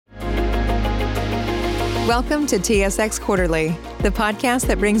Welcome to TSX Quarterly, the podcast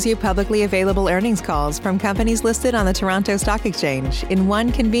that brings you publicly available earnings calls from companies listed on the Toronto Stock Exchange in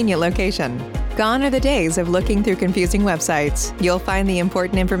one convenient location. Gone are the days of looking through confusing websites. You'll find the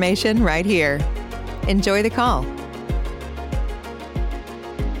important information right here. Enjoy the call.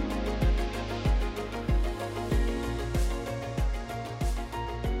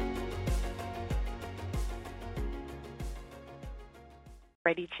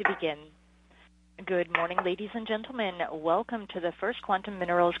 Ready to begin. Good morning, ladies and gentlemen. Welcome to the First Quantum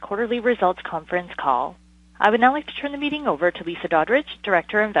Minerals Quarterly Results Conference call. I would now like to turn the meeting over to Lisa Doddridge,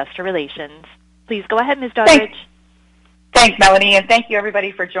 Director of Investor Relations. Please go ahead, Ms. Doddridge. Thanks, Melanie, and thank you,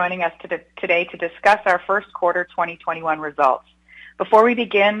 everybody, for joining us today to discuss our first quarter 2021 results. Before we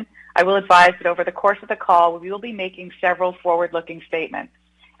begin, I will advise that over the course of the call, we will be making several forward-looking statements.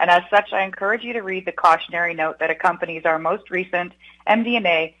 And as such, I encourage you to read the cautionary note that accompanies our most recent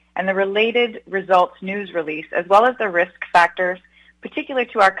MD&A and the related results news release, as well as the risk factors particular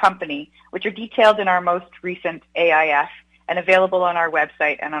to our company, which are detailed in our most recent AIF and available on our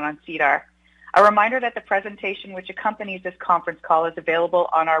website and on SEDAR. A reminder that the presentation which accompanies this conference call is available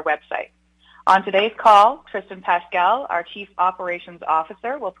on our website. On today's call, Tristan Pascal, our Chief Operations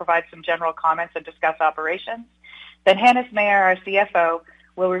Officer, will provide some general comments and discuss operations. Then Hannes Meyer, our CFO,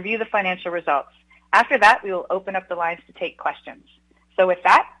 will review the financial results. After that, we will open up the lines to take questions. So with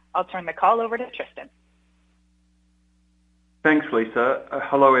that, I'll turn the call over to Tristan. Thanks, Lisa.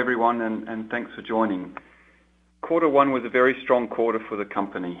 Hello, everyone, and thanks for joining. Quarter one was a very strong quarter for the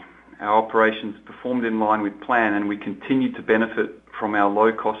company. Our operations performed in line with plan, and we continued to benefit from our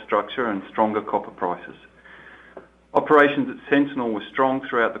low-cost structure and stronger copper prices. Operations at Sentinel were strong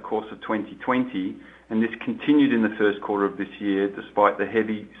throughout the course of 2020, and this continued in the first quarter of this year, despite the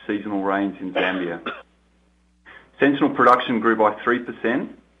heavy seasonal rains in Zambia. Sentinel production grew by 3%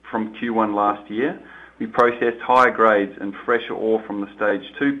 from Q1 last year. We processed higher grades and fresher ore from the Stage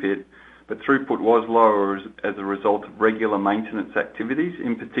 2 pit, but throughput was lower as a result of regular maintenance activities,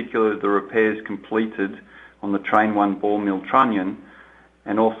 in particular the repairs completed on the Train 1 ball mill trunnion,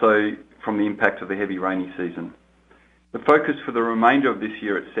 and also from the impact of the heavy rainy season. The focus for the remainder of this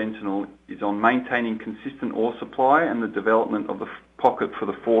year at Sentinel is on maintaining consistent ore supply and the development of the pocket for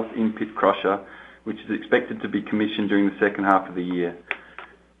the fourth in-pit crusher, which is expected to be commissioned during the second half of the year.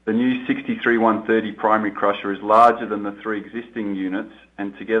 The new 63-130 primary crusher is larger than the three existing units,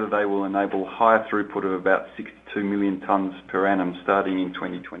 and together they will enable higher throughput of about 62 million tonnes per annum starting in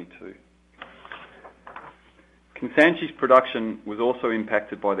 2022. Kansanshi's production was also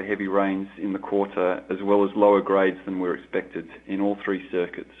impacted by the heavy rains in the quarter, as well as lower grades than were expected in all three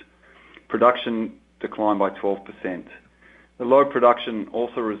circuits. Production declined by 12%. The low production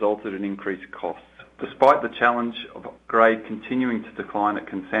also resulted in increased costs. Despite the challenge of grade continuing to decline at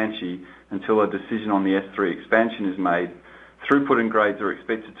Kansanshi until a decision on the S3 expansion is made, throughput and grades are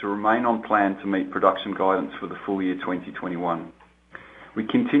expected to remain on plan to meet production guidance for the full year 2021. We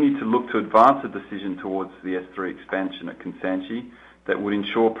continue to look to advance a decision towards the S3 expansion at Kansanshi that would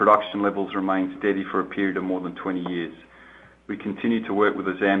ensure production levels remain steady for a period of more than 20 years. We continue to work with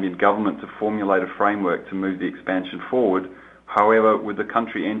the Zambian government to formulate a framework to move the expansion forward. However, with the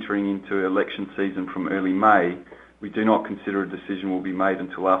country entering into election season from early May, we do not consider a decision will be made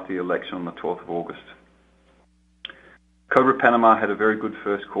until after the election on the 12th of August. Cobre Panama had a very good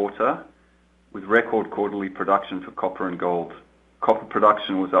first quarter with record quarterly production for copper and gold. Copper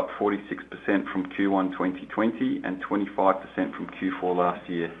production was up 46% from Q1 2020 and 25% from Q4 last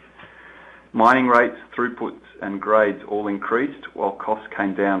year. Mining rates, throughputs and grades all increased, while costs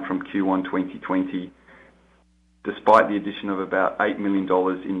came down from Q1 2020, despite the addition of about $8 million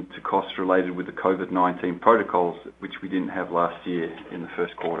into costs related with the COVID-19 protocols, which we didn't have last year in the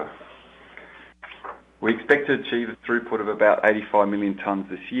first quarter. We expect to achieve a throughput of about 85 million tonnes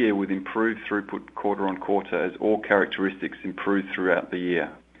this year, with improved throughput quarter on quarter as all characteristics improve throughout the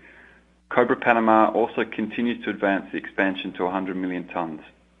year. Cobre Panama also continues to advance the expansion to 100 million tonnes.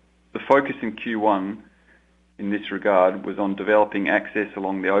 The focus in Q1 in this regard was on developing access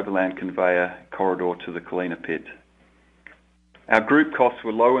along the overland conveyor corridor to the Colina pit. Our group costs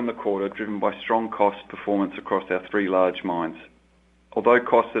were low in the quarter, driven by strong cost performance across our three large mines. Although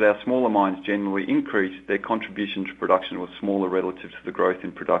costs at our smaller mines generally increased, their contribution to production was smaller relative to the growth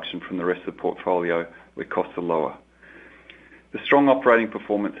in production from the rest of the portfolio, where costs are lower. The strong operating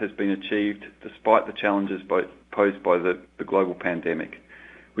performance has been achieved despite the challenges posed by the global pandemic.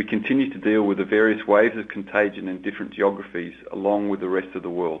 We continue to deal with the various waves of contagion in different geographies along with the rest of the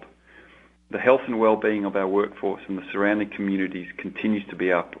world. The health and well-being of our workforce and the surrounding communities continues to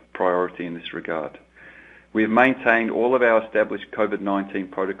be our priority in this regard. We have maintained all of our established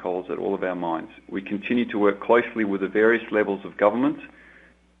COVID-19 protocols at all of our mines. We continue to work closely with the various levels of government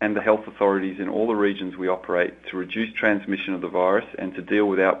and the health authorities in all the regions we operate to reduce transmission of the virus and to deal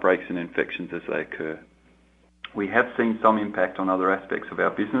with outbreaks and infections as they occur. We have seen some impact on other aspects of our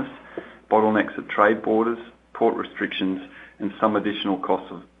business, bottlenecks at trade borders, port restrictions, and some additional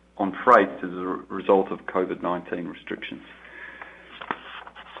costs on freight as a result of COVID-19 restrictions.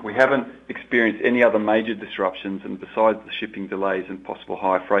 We haven't experienced any other major disruptions, and besides the shipping delays and possible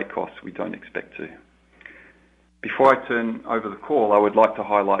higher freight costs, we don't expect to. Before I turn over the call, I would like to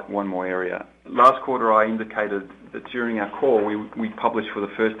highlight one more area. Last quarter, I indicated that during our call, we published for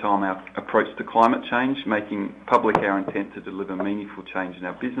the first time our approach to climate change, making public our intent to deliver meaningful change in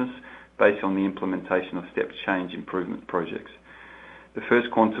our business based on the implementation of step change improvement projects. The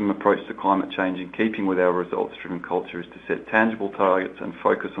first quantum approach to climate change, in keeping with our results-driven culture, is to set tangible targets and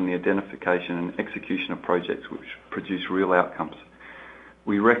focus on the identification and execution of projects which produce real outcomes.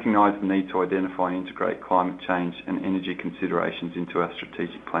 We recognise the need to identify and integrate climate change and energy considerations into our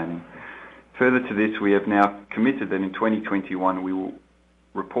strategic planning. Further to this, we have now committed that in 2021 we will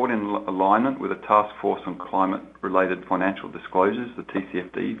report in alignment with a task force on climate-related financial disclosures, the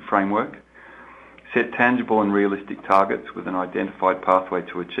TCFD framework, set tangible and realistic targets with an identified pathway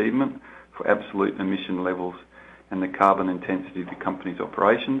to achievement for absolute emission levels and the carbon intensity of the company's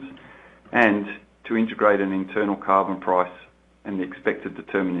operations, and to integrate an internal carbon price and the expected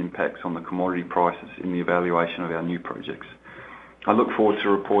determined impacts on the commodity prices in the evaluation of our new projects. I look forward to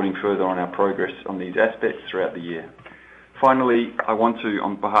reporting further on our progress on these aspects throughout the year. Finally, I want to,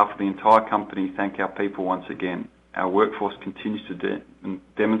 on behalf of the entire company, thank our people once again. Our workforce continues to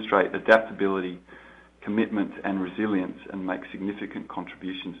demonstrate adaptability, commitment and resilience, and make significant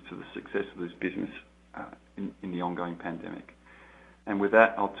contributions to the success of this business in the ongoing pandemic. And with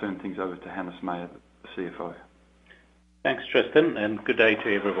that, I'll turn things over to Hannes Meyer, the CFO. Thanks, Tristan, and good day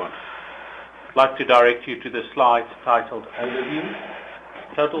to everyone. I'd like to direct you to the slides titled Overview.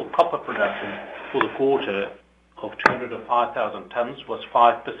 Total copper production for the quarter of 205,000 tonnes was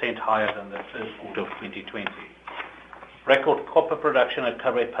 5% higher than the first quarter of 2020. Record copper production at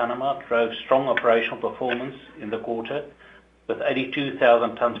Cobre Panama drove strong operational performance in the quarter, with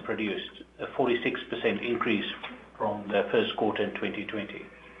 82,000 tonnes produced, a 46% increase from the first quarter in 2020.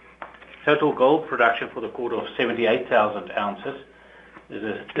 Total gold production for the quarter of 78,000 ounces is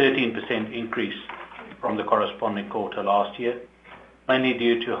a 13% increase from the corresponding quarter last year, mainly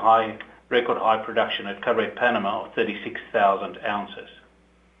due to record high production at Cobre Panama of 36,000 ounces.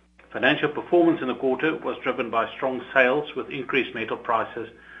 Financial performance in the quarter was driven by strong sales with increased metal prices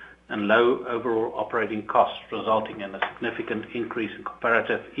and low overall operating costs, resulting in a significant increase in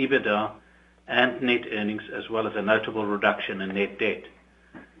comparative EBITDA and net earnings, as well as a notable reduction in net debt.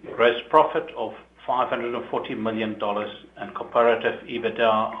 Gross profit of $540 million and comparative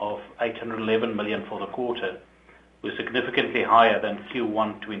EBITDA of $811 million for the quarter were significantly higher than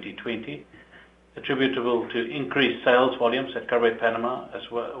Q1 2020, attributable to increased sales volumes at Cobre Panama, as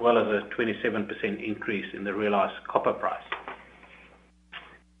well as a 27% increase in the realized copper price.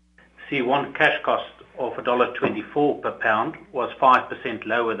 C1 cash cost of $1.24 per pound was 5%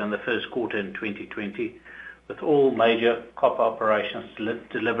 lower than the first quarter in 2020, with all major copper operations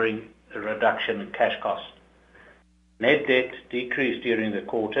delivering a reduction in cash cost. Net debt decreased during the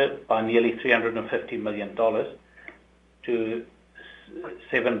quarter by nearly $350 million to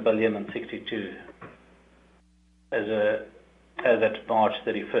 $7.062 billion as at March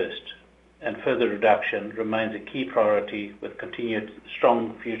 31st, and further reduction remains a key priority with continued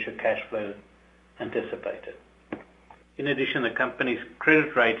strong future cash flow anticipated. In addition, the company's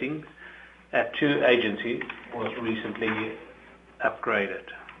credit rating at two agencies was recently upgraded.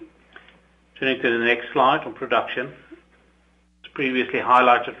 Turning to the next slide on production. As previously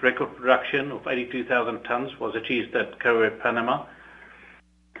highlighted, record production of 82,000 tonnes was achieved at Cobre Panama.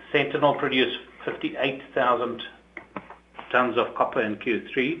 Sentinel produced 58,000 tonnes of copper in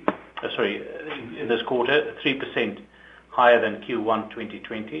in this quarter, 3% higher than Q1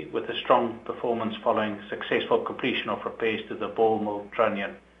 2020, with a strong performance following successful completion of repairs to the ball mill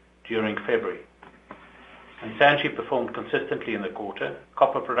trunnion during February. And Sanchi performed consistently in the quarter.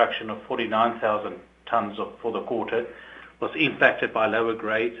 Copper production of 49,000 tonnes for the quarter was impacted by lower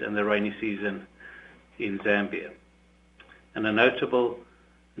grades and the rainy season in Zambia. And as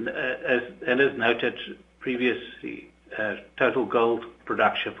noted previously, total gold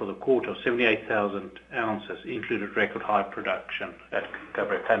production for the quarter of 78,000 ounces included record high production at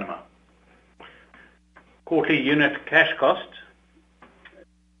Cobre Panama. Quarterly unit cash cost.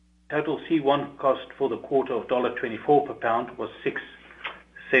 Total C1 cost for the quarter of $1.24 per pound was 6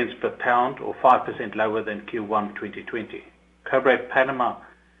 cents per pound, or 5% lower than Q1 2020. Cobre Panama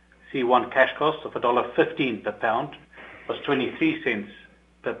C1 cash cost of $1.15 per pound was 23 cents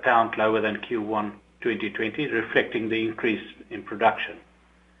per pound lower than Q1 2020, reflecting the increase in production.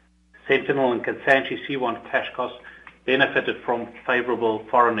 Sentinel and Kansanshi C1 cash costs benefited from favorable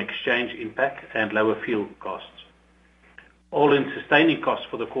foreign exchange impact and lower fuel costs. All-in sustaining costs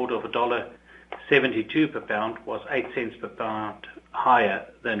for the quarter of $1.72 per pound was 8 cents per pound higher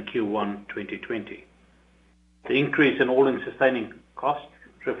than Q1 2020. The increase in all-in sustaining costs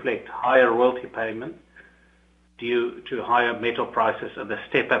reflect higher royalty payment due to higher metal prices and the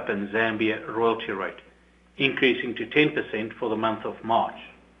step-up in Zambia royalty rate, increasing to 10% for the month of March.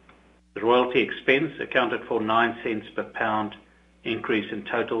 The royalty expense accounted for 9 cents per pound increase in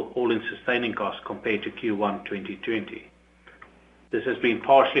total all-in sustaining costs compared to Q1 2020. This has been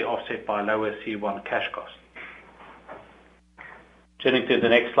partially offset by lower C1 cash costs. Turning to the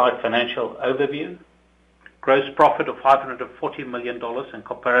next slide, financial overview. Gross profit of $540 million and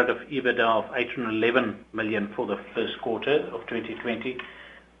comparative EBITDA of $811 million for the first quarter of 2020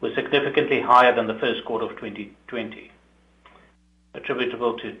 was significantly higher than the first quarter of 2020,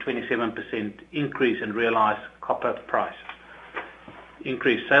 attributable to 27% increase in realized copper price,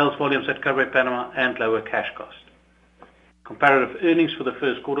 increased sales volumes at Cobre Panama, and lower cash cost. Comparative earnings for the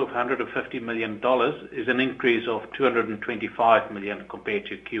first quarter of $150 million is an increase of $225 million compared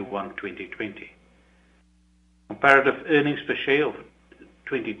to Q1 2020. Comparative earnings per share of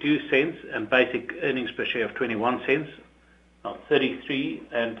 22 cents and basic earnings per share of 21 cents are 33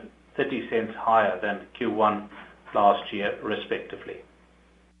 and 30 cents higher than Q1 last year, respectively.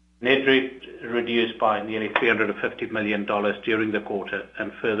 Net debt reduced by nearly $350 million during the quarter,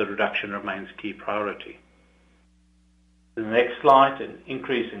 and further reduction remains key priority. The next slide, an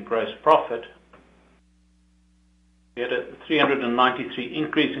increase in gross profit. We had a 393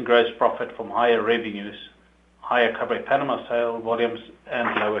 increase in gross profit from higher revenues, higher Cobre Panama sale volumes,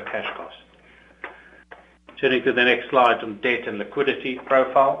 and lower cash costs. Turning to the next slide on debt and liquidity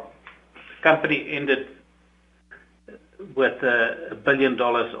profile. The company ended with $1 billion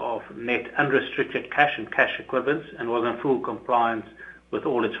of net unrestricted cash and cash equivalents and was in full compliance with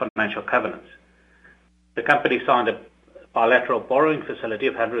all its financial covenants. The company signed a bilateral borrowing facility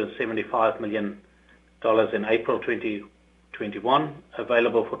of $175 million in April 2021,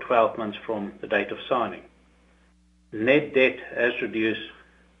 available for 12 months from the date of signing. Net debt has reduced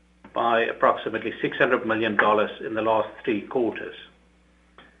by approximately $600 million in the last 3 quarters.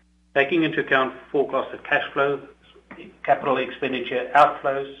 Taking into account forecasted cash flows, capital expenditure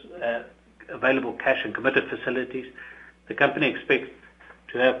outflows, available cash and committed facilities, the company expects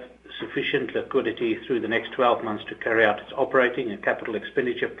to have sufficient liquidity through the next 12 months to carry out its operating and capital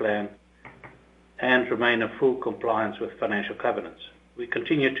expenditure plan and remain in full compliance with financial covenants. We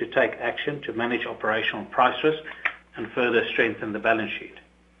continue to take action to manage operational price risk and further strengthen the balance sheet.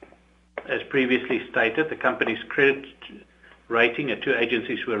 As previously stated, the company's credit rating at 2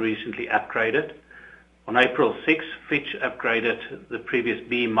 agencies were recently upgraded. On April 6, Fitch upgraded the previous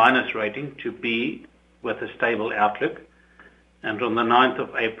B- rating to B with a stable outlook. And on the 9th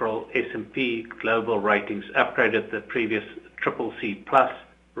of April, S&P Global Ratings upgraded the previous CCC Plus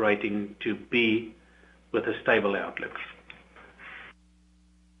rating to B with a stable outlook.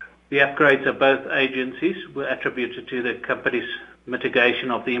 The upgrades of both agencies were attributed to the company's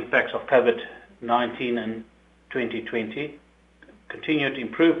mitigation of the impacts of COVID-19 in 2020, continued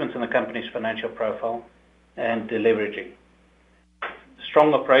improvements in the company's financial profile, and deleveraging.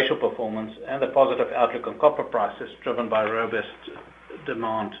 Strong operational performance and a positive outlook on copper prices driven by robust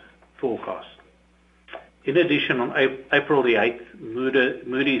demand forecasts. In addition, on April the 8th,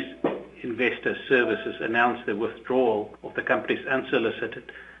 Moody's Investor Services announced the withdrawal of the company's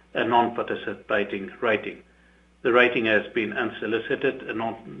unsolicited and non-participating rating. The rating has been unsolicited and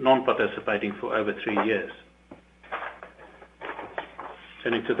non-participating for over 3 years.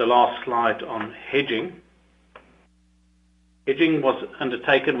 Turning to the last slide on hedging. Hedging was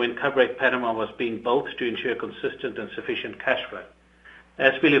undertaken when Cobre Panama was being built to ensure consistent and sufficient cash flow.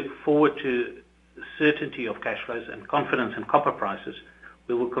 As we look forward to certainty of cash flows and confidence in copper prices,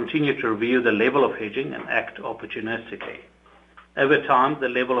 we will continue to review the level of hedging and act opportunistically. Over time, the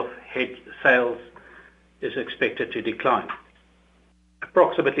level of hedge sales is expected to decline.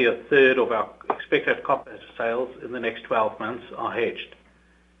 Approximately a third of our expected copper sales in the next 12 months are hedged.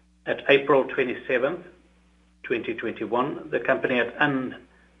 At April 27th, 2021, the company had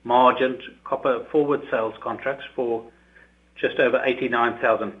unmargined copper forward sales contracts for just over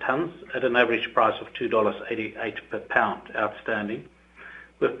 89,000 tons at an average price of $2.88 per pound outstanding,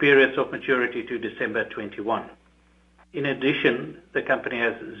 with periods of maturity to December 21. In addition, the company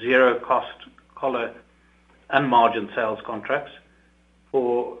has zero cost collar unmargined sales contracts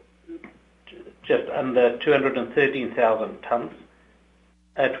for just under 213,000 tonnes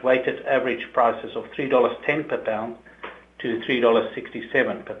at weighted average prices of $3.10 per pound to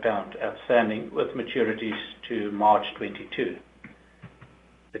 $3.67 per pound outstanding, with maturities to March 22.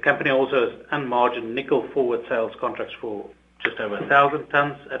 The company also has unmargined nickel forward sales contracts for just over 1,000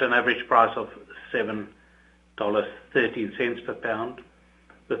 tonnes at an average price of $7.13 per pound,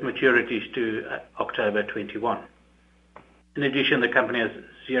 with maturities to October 21. In addition, the company has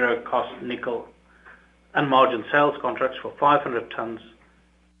zero cost nickel unmargined sales contracts for 500 tonnes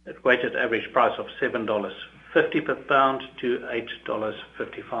at weighted average price of $7.50 per pound to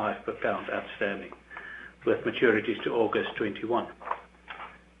 $8.55 per pound outstanding, with maturities to August 21.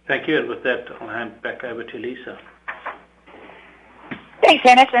 Thank you, and with that, I'll hand back over to Lisa. Thanks,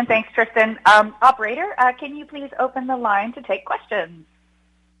 Hannes, and thanks, Tristan. Operator, can you please open the line to take questions?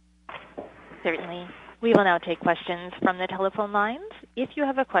 Certainly. We will now take questions from the telephone lines. If you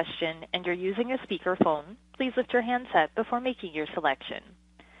have a question and you're using a speakerphone, please lift your handset before making your selection.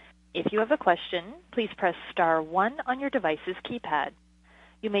 If you have a question, please press star 1 on your device's keypad.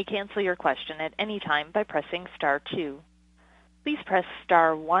 You may cancel your question at any time by pressing star 2. Please press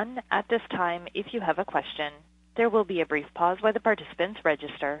star 1 at this time if you have a question. There will be a brief pause while the participants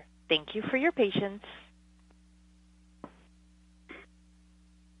register. Thank you for your patience.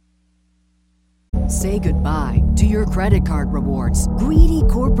 Say goodbye to your credit card rewards. Greedy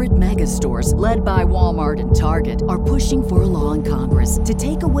corporate mega stores, led by Walmart and Target, are pushing for a law in Congress to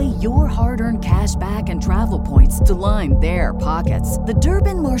take away your hard-earned cash back and travel points to line their pockets. The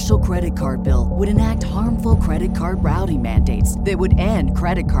Durbin-Marshall credit card bill would enact harmful credit card routing mandates that would end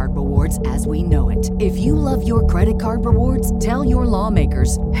credit card rewards as we know it. If you love your credit card rewards, tell your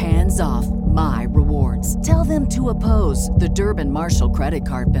lawmakers, hands off my rewards. Tell them to oppose the Durbin-Marshall credit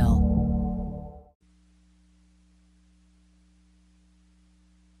card bill.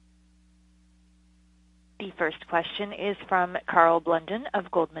 The first question is from Carl Blunden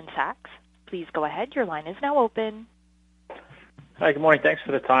of Goldman Sachs. Please go ahead. Your line is now open. Hi, good morning. Thanks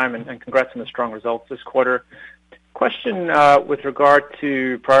for the time and congrats on the strong results this quarter. Question with regard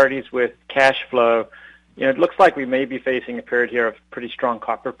to priorities with cash flow. It looks like we may be facing a period here of pretty strong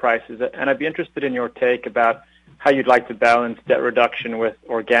copper prices, and I'd be interested in your take about how you'd like to balance debt reduction with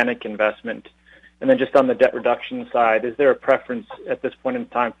organic investment. And then just on the debt reduction side, is there a preference at this point in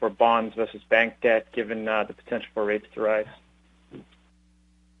time for bonds versus bank debt, given the potential for rates to rise?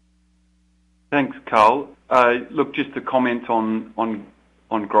 Thanks, Carl. Look, just to comment on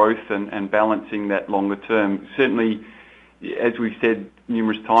growth and balancing that longer term. Certainly, as we've said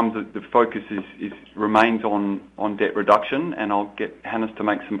numerous times, the focus remains on debt reduction, and I'll get Hannes to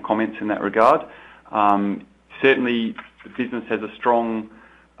make some comments in that regard. Certainly, the business has a strong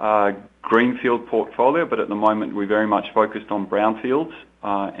greenfield portfolio, but at the moment we're very much focused on brownfields,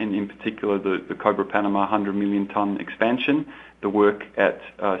 and in particular the Cobre Panama 100 million tonne expansion, the work at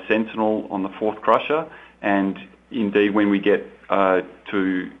Sentinel on the fourth crusher, and indeed when we get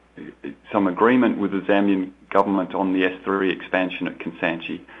to some agreement with the Zambian government on the S3 expansion at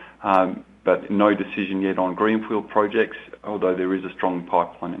Kansanshi. But no decision yet on greenfield projects, although there is a strong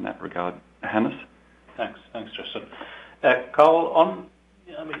pipeline in that regard. Hannes? Thanks, Tristan. Carl,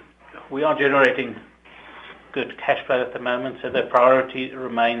 we are generating good cash flow at the moment, so the priority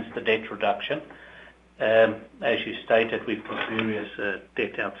remains the debt reduction. As you stated, we've got various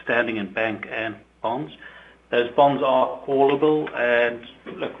debt outstanding in bank and bonds. Those bonds are callable, and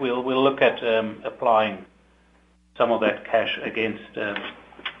look, we'll look at applying some of that cash against the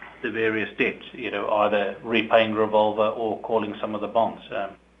various debts, either repaying revolver or calling some of the bonds.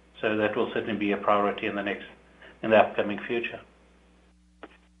 So that will certainly be a priority in the upcoming future.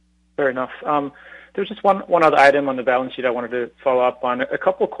 Fair enough. There was just one other item on the balance sheet I wanted to follow up on. A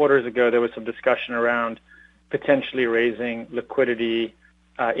couple of quarters ago, there was some discussion around potentially raising liquidity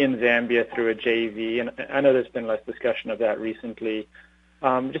in Zambia through a JV, and I know there's been less discussion of that recently.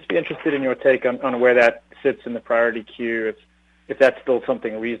 Just be interested in your take on where that sits in the priority queue, if that's still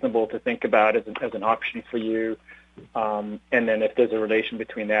something reasonable to think about as an option for you, and then if there's a relation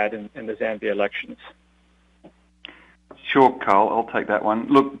between that and the Zambia elections. Sure, Carl, I'll take that one.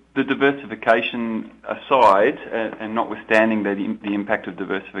 Look, the diversification aside, and notwithstanding the impact of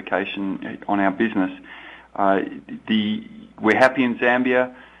diversification on our business, we're happy in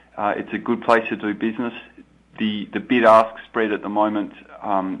Zambia. It's a good place to do business. The bid-ask spread at the moment,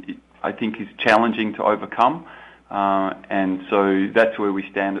 I think, is challenging to overcome. And so that's where we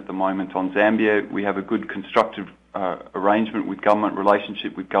stand at the moment on Zambia. We have a good constructive arrangement with government,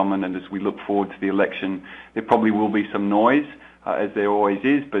 relationship with government, and as we look forward to the election, there probably will be some noise, as there always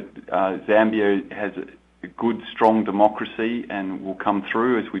is, but Zambia has a good, strong democracy and will come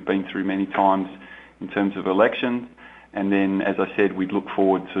through, as we've been through many times in terms of elections. And then, as I said, we'd look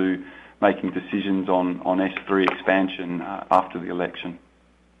forward to making decisions on S3 expansion after the election.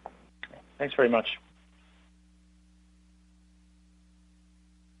 Thanks very much.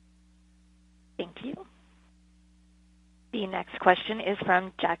 Thank you. The next question is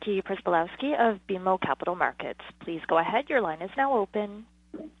from Jackie Przybylowski of BMO Capital Markets. Please go ahead. Your line is now open.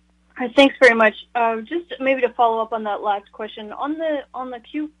 Hi, thanks very much. Just maybe to follow up on that last question. On the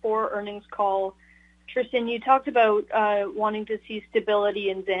Q4 earnings call, Tristan, you talked about wanting to see stability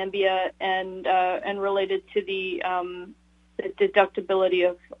in Zambia and related to the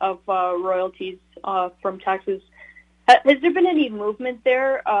deductibility of royalties from taxes. Has there been any movement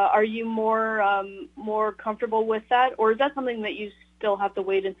there? Are you more comfortable with that, or is that something that you still have to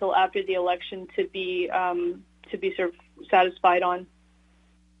wait until after the election to be sort of satisfied on?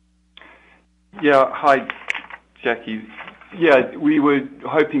 Yeah, hi, Jackie. Yeah, we were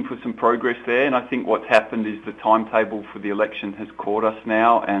hoping for some progress there, and I think what's happened is the timetable for the election has caught us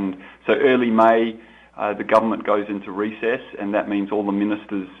now, and so early May, the government goes into recess, and that means all the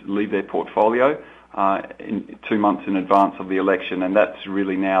ministers leave their portfolio 2 months in advance of the election, and that's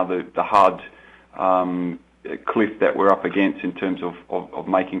really now the hard cliff that we're up against in terms of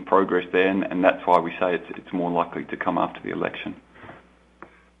making progress there, and that's why we say it's more likely to come after the election.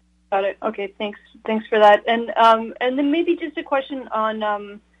 Got it. Okay, thanks for that. And then maybe just a question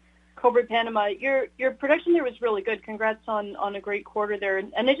on Cobre Panama. Your production there was really good. Congrats on a great quarter there.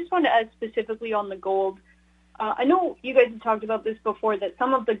 And I just wanted to add specifically on the gold. I know you guys have talked about this before, that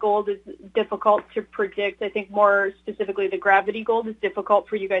some of the gold is difficult to predict. I think more specifically the gravity gold is difficult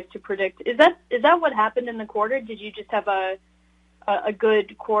for you guys to predict. Is that what happened in the quarter? Did you just have a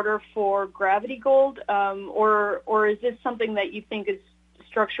good quarter for gravity gold, or is this something that you think is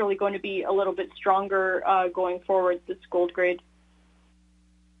structurally going to be a little bit stronger going forward, this gold grade?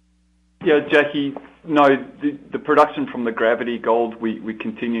 Yeah, Jackie, no, the production from the gravity gold, we're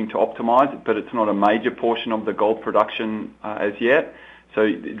continuing to optimize it, but it's not a major portion of the gold production as yet. So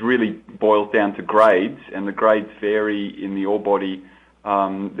it really boils down to grades, and the grades vary in the ore body.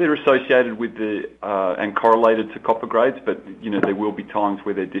 They're associated with and correlated to copper grades, but there will be times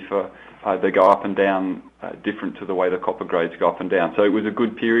where they differ. They go up and down, different to the way the copper grades go up and down. So it was a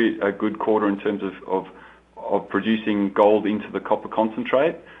good period, a good quarter in terms of producing gold into the copper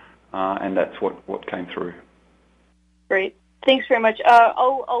concentrate, and that's what came through. Great. Thanks very much.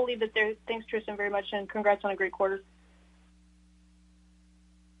 I'll leave it there. Thanks, Tristan, very much, and congrats on a great quarter.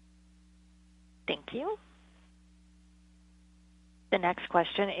 Thank you. The next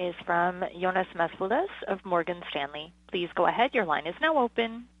question is from Jonas Masvudas of Morgan Stanley. Please go ahead. Your line is now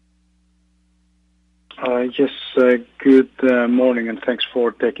open. Yes, good morning, and thanks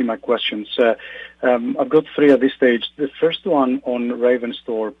for taking my questions. I've got three at this stage. The first one on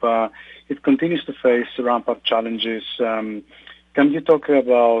Ravensthorpe. It continues to face ramp-up challenges. Can you talk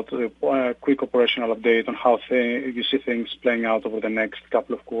about a quick operational update on how you see things playing out over the next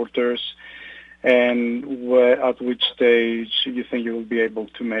couple of quarters, and at which stage you think you will be able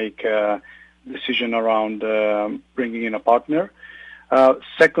to make a decision around bringing in a partner?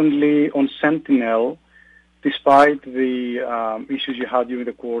 Secondly, on Sentinel, despite the issues you had during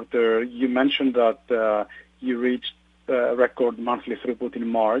the quarter, you mentioned that you reached record monthly throughput in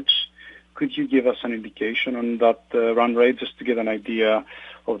March. Could you give us an indication on that run rate, just to get an idea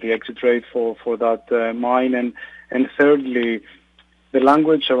of the exit rate for that mine? And thirdly, the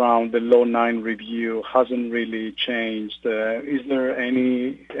language around the Law 9 review hasn't really changed. Is there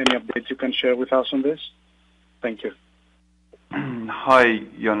any updates you can share with us on this? Thank you. Hi,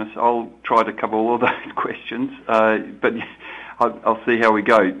 Jonas. I'll try to cover all of those questions, but I'll see how we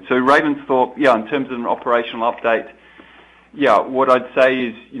go. So Ravensthorpe, in terms of an operational update, what I'd say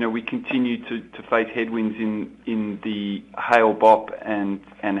is, we continue to face headwinds in the Hale Bop and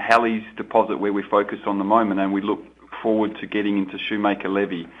Halley's deposit where we're focused on the moment, and we look forward to getting into Shoemaker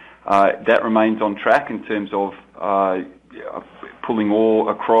Levee. That remains on track in terms of pulling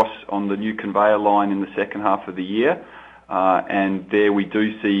ore across on the new conveyor line in the second half of the year. And there we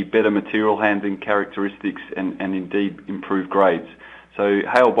do see better material handling characteristics and indeed improved grades. So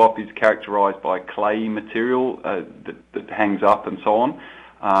Hale Bop is characterised by clay material that hangs up and so on,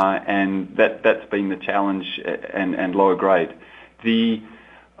 and that's been the challenge and lower grade. The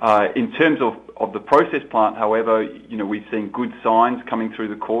In terms of the process plant, however, we've seen good signs coming through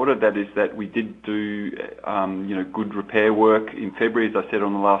the quarter. That is that we did do, good repair work in February, as I said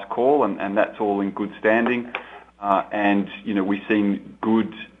on the last call, and that's all in good standing. We've seen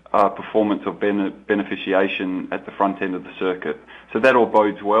good performance of beneficiation at the front end of the circuit. So that all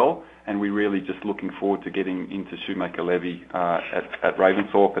bodes well, and we're really just looking forward to getting into Shoemaker Levee at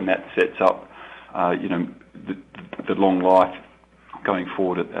Ravensthorpe, and that sets up, the long life going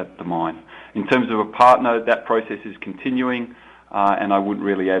forward at the mine. In terms of a partner, that process is continuing, and I wouldn't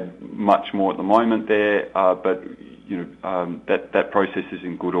really add much more at the moment there, but that process is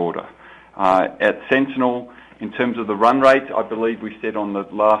in good order. At Sentinel, in terms of the run rate, I believe we said on the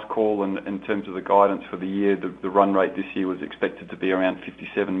last call, and in terms of the guidance for the year, the run rate this year was expected to be around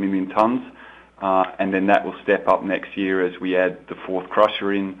 57 million tonnes, and then that will step up next year as we add the fourth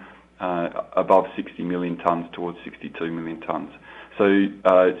crusher in, above 60 million tonnes towards 62 million tonnes. So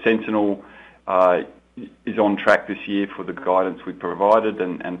Sentinel is on track this year for the guidance we provided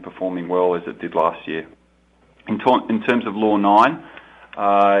and performing well as it did last year. In terms of Law 9,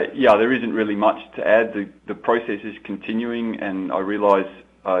 there isn't really much to add. The process is continuing, and I realise,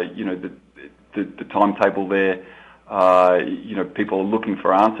 the timetable there, people are looking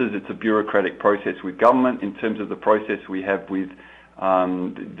for answers. It's a bureaucratic process with government. In terms of the process we have with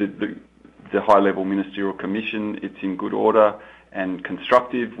the high-level ministerial commission, it's in good order and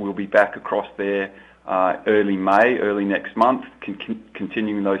constructive. We'll be back across there early May, early next month,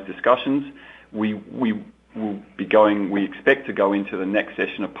 continuing those discussions. We expect to go into the next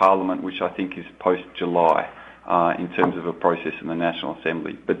session of Parliament, which I think is post-July, in terms of a process in the National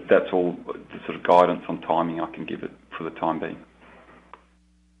Assembly. But that's all the sort of guidance on timing I can give it for the time being.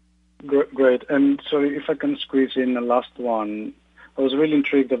 Great. And so if I can squeeze in the last one, I was really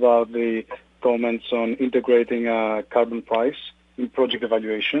intrigued about the comments on integrating a carbon price in project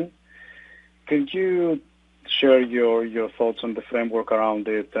evaluation. Could you share your thoughts on the framework around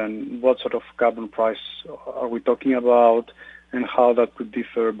it, and what sort of carbon price are we talking about, and how that could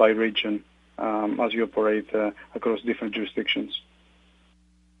differ by region as you operate across different jurisdictions?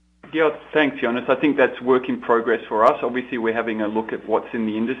 Yeah, thanks, Jonas. I think that's work in progress for us. Obviously, we're having a look at what's in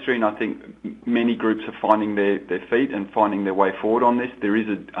the industry, and I think many groups are finding their feet and finding their way forward on this. There is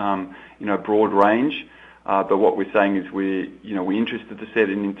a broad range, but what we're saying is we're interested to set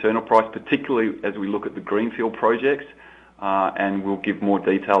an internal price, particularly as we look at the greenfield projects, and we'll give more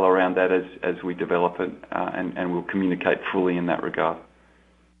detail around that as we develop it, and we'll communicate fully in that regard.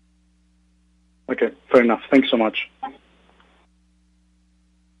 Okay, fair enough. Thanks so much.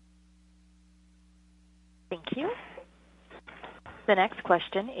 Thank you. The next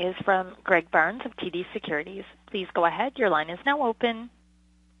question is from Greg Barnes of TD Securities. Please go ahead. Your line is now open.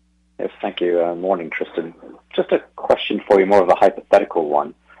 Yes, thank you. Morning, Tristan. Just a question for you, more of a hypothetical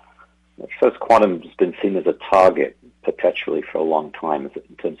one. First Quantum has been seen as a target perpetually for a long time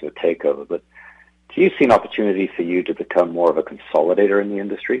in terms of a takeover, but do you see an opportunity for you to become more of a consolidator in the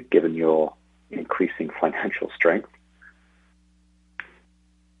industry, given your increasing financial strength?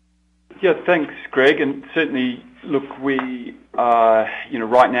 Yeah, thanks, Greg. And certainly, look, we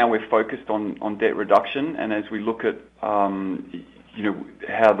right now we're focused on debt reduction, and as we look at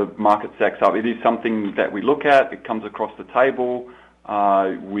how the market stacks up, it is something that we look at. It comes across the table.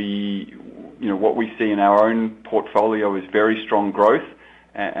 What we see in our own portfolio is very strong growth,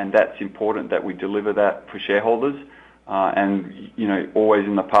 and that's important that we deliver that for shareholders. Always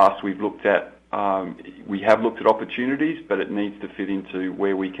in the past we have looked at opportunities, but it needs to fit into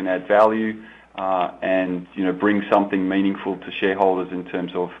where we can add value and bring something meaningful to shareholders in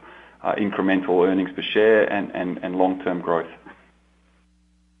terms of incremental earnings per share and long-term growth.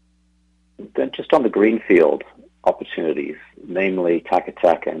 Then just on the greenfield opportunities, namely Taca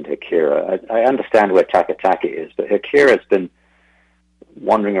Taca and Haquira. I understand where Taca Taca is, but Haquira has been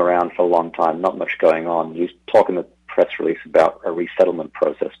wandering around for a long time, not much going on. You talk in the press release about a resettlement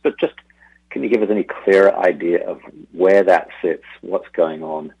process, but just can you give us any clearer idea of where that sits, what's going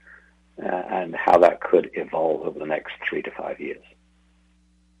on, and how that could evolve over the next 3 to 5 years?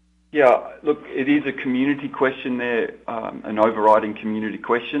 Yeah, look, it is a community question there, an overriding community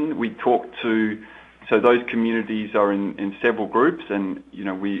question. So those communities are in several groups, and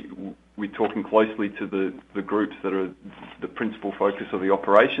we're talking closely to the groups that are the principal focus of the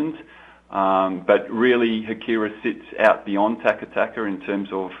operations. But really, Haquira sits out beyond Taca Taca in terms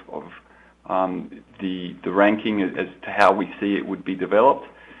of the ranking as to how we see it would be developed.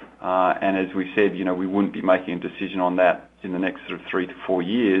 And as we said, we wouldn't be making a decision on that in the next sort of 3 to 4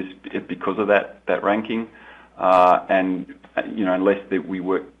 years because of that ranking. Unless that we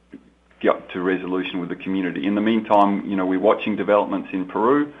work get to resolution with the community. In the meantime, we're watching developments in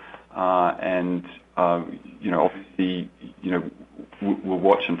Peru, and obviously, we'll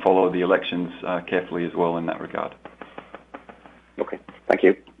watch and follow the elections carefully as well in that regard. Okay, thank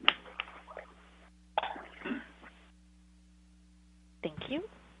you. Thank you.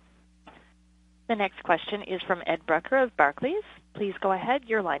 The next question is from Ed Brucker of Barclays. Please go ahead.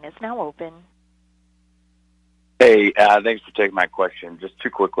 Your line is now open. Hey, thanks for taking my question. Just two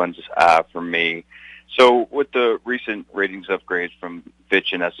quick ones from me. So with the recent ratings upgrades from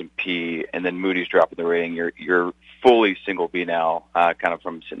Fitch and S&P, and then Moody's dropping the rating, you're fully single B now, kind of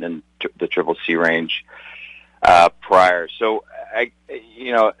from sitting in the triple C range prior. So,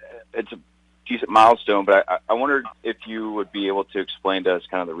 it's a decent milestone, but I wondered if you would be able to explain to us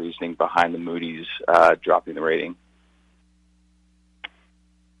kind of the reasoning behind the Moody's dropping the rating.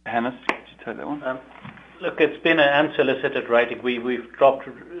 Hannes, could you take that one? Look, it's been an unsolicited rating. We've dropped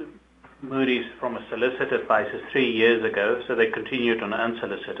Moody's from a solicited basis 3 years ago, so they continued on an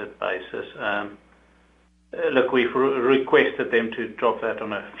unsolicited basis. Look, we've requested them to drop that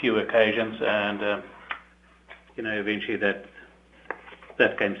on a few occasions, and eventually that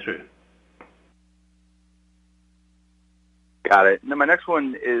came through. Got it. Now, my next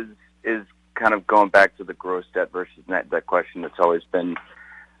one is kind of going back to the gross debt versus net debt question that's always been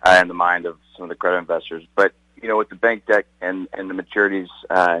in the mind of some of the credit investors. But, with the bank debt and the maturities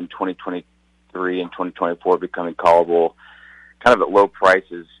in 2023 and 2024 becoming callable kind of at low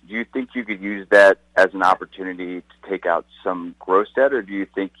prices, do you think you could use that as an opportunity to take out some gross debt, or do you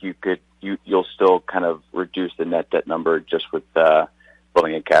think you'll still kind of reduce the net debt number just with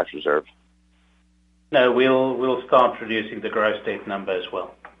building a cash reserve? No, we'll start reducing the gross debt number as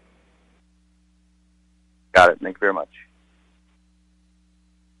well. Got it. Thank you very much.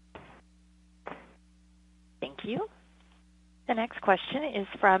 Thank you. The next question is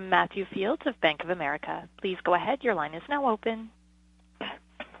from Matthew Fields of Bank of America. Please go ahead. Your line is now open.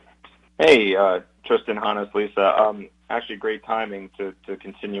 Hey, Tristan, Hannes, Lisa. Actually, great timing to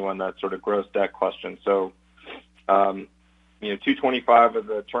continue on that sort of gross debt question. So, $225 of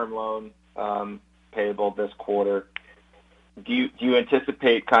the term loan payable this quarter. Do you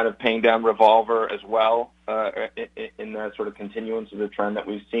anticipate kind of paying down revolver as well in the sort of continuance of the trend that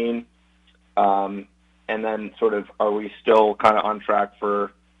we've seen? And then sort of, are we still kind of on track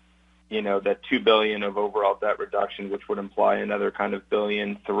for, that $2 billion of overall debt reduction, which would imply another kind of $1.3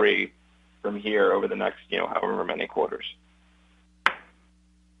 billion from here over the next, however many quarters?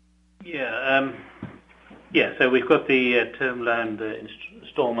 Yeah. So we've got the term loan, the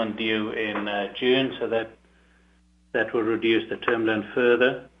installment due in June, so that will reduce the term loan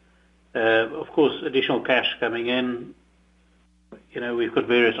further. Of course, additional cash coming in. We've got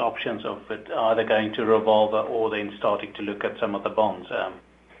various options of it, either going to revolver or then starting to look at some of the bonds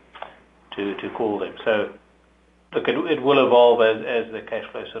to call them. So, look, it will evolve as the cash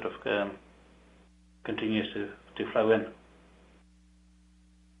flow sort of continues to flow in.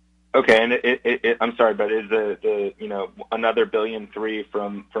 Okay, and I'm sorry, but is the another $1.3 billion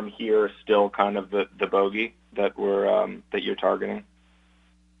from here still kind of the bogey that that you're targeting?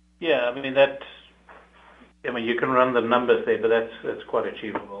 Yeah, you can run the numbers there, but that's quite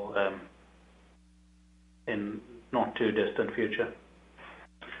achievable in not too distant future.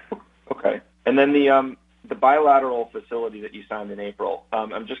 Okay, and then the bilateral facility that you signed in April.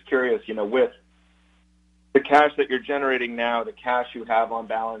 I'm just curious, with the cash that you're generating now, the cash you have on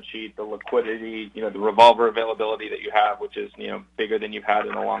balance sheet, the liquidity, the revolver availability that you have, which is bigger than you've had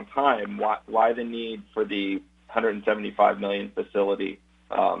in a long time. Why the need for the $175 million facility?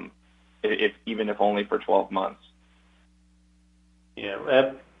 Even if only for 12 months.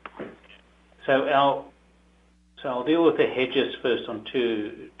 Yeah. So I'll deal with the hedges first on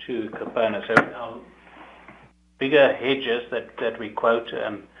two components. So our bigger hedges that we quote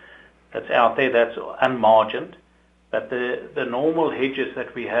that's out there, that's unmargined. But the normal hedges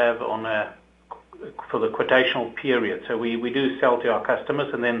that we have for the quotational period. So we do sell to our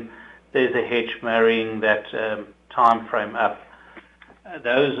customers, and then there's a hedge marrying that time frame up.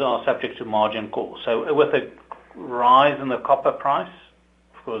 Those are subject to margin calls. So with a rise in the copper price,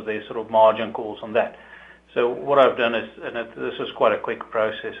 of course, there's sort of margin calls on that. So what I've done is, and this is quite a quick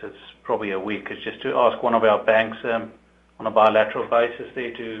process, it's probably a week, is just to ask one of our banks on a bilateral basis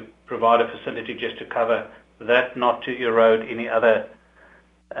there to provide a facility just to cover that, not to erode any other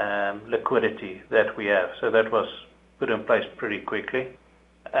liquidity that we have. So that was put in place pretty quickly.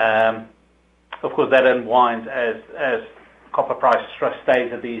 Of course, that unwinds as copper price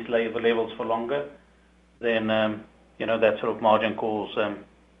stays at these levels for longer, then that sort of margin calls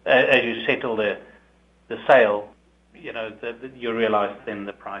as you settle the sale, you realize then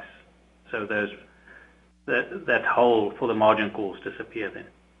the price So that hole for the margin calls disappear then.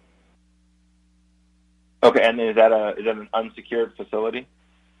 Okay, and is that an unsecured facility?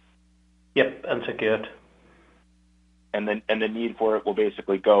 Yep, unsecured. And the need for it will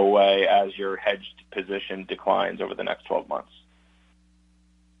basically go away as your hedged position declines over the next 12 months.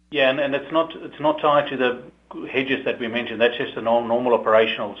 Yeah, and it's not tied to the hedges that we mentioned. That's just a normal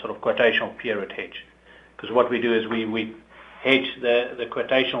operational sort of quotational period hedge. Because what we do is we hedge the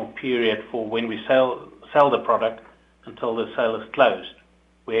quotational period for when we sell the product until the sale is closed.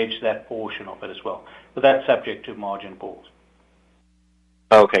 We hedge that portion of it as well. But that's subject to margin calls.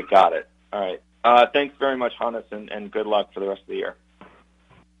 Okay, got it. All right. Thanks very much, Hannes, and good luck for the rest of the year.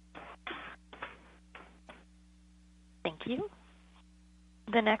 Thank you.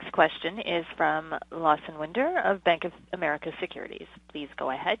 The next question is from Lawson Winder of Bank of America Securities. Please go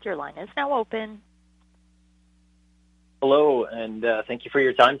ahead. Your line is now open. Hello, and thank you for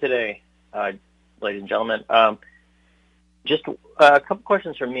your time today, ladies and gentlemen. Just a couple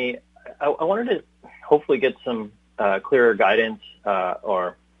questions from me. I wanted to hopefully get some clearer guidance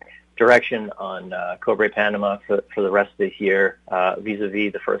or direction on Cobre Panama for the rest of this year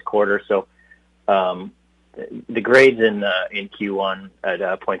vis-a-vis the first quarter. So the grades in Q1 at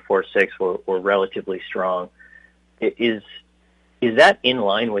 0.46 were relatively strong. Is that in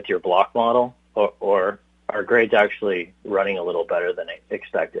line with your block model, or are grades actually running a little better than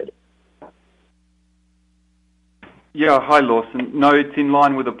expected? Yeah, hi Lawson. No, it's in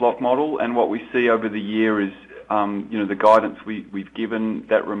line with the block model, and what we see over the year is, the guidance we've given,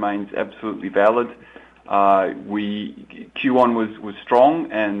 that remains absolutely valid. Q1 was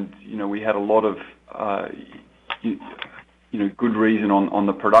strong, and we had a lot of good reason on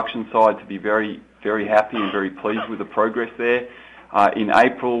the production side to be very, very happy and very pleased with the progress there. In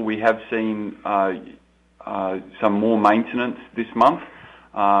April, we have seen some more maintenance this month,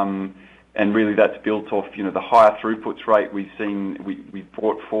 and really that's built off the higher throughputs rate we've seen. We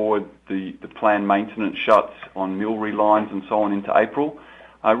brought forward the planned maintenance shuts on mill relines and so on into April.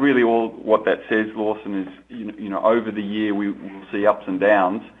 Really all what that says, Lawson, is over the year we will see ups and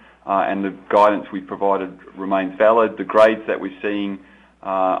downs, and the guidance we provided remains valid. The grades that we're seeing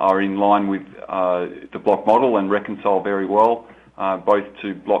are in line with the block model and reconcile very well, both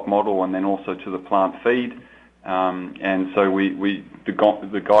to block model and then also to the plant feed. And so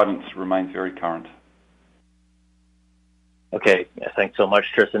the guidance remains very current. Okay, yeah, thanks so much,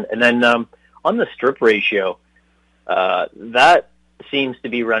 Tristan. And then on the strip ratio, that seems to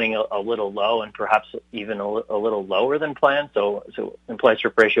be running a little low and perhaps even a little lower than planned. So implied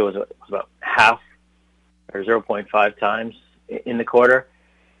strip ratio was about half or 0.5 times in the quarter.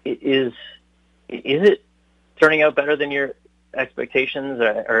 Is it turning out better than your expectations,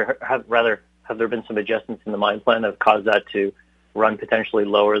 or have there been some adjustments in the mine plan that have caused that to run potentially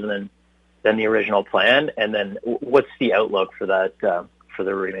lower than the original plan? And then what's the outlook for that for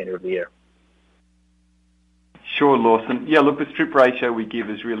the remainder of the year? Sure, Lawson. Yeah, look, the strip ratio we give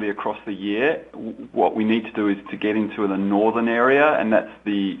is really across the year. What we need to do is to get into the northern area, and that's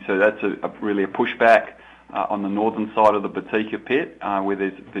really a pushback on the northern side of the Batika pit, where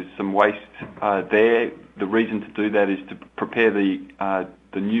there's some waste there. The reason to do that is to prepare the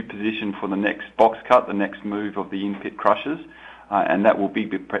new position for the next box cut, the next move of the in-pit crushers, and that will be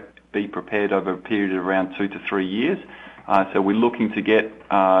prepared over a period of around 2 to 3 years. So we're looking to get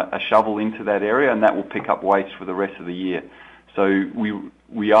a shovel into that area, and that will pick up waste for the rest of the year. So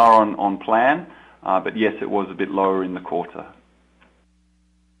we are on plan, but yes, it was a bit lower in the quarter.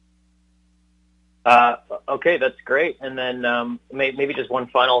 Okay, that's great. And then maybe just one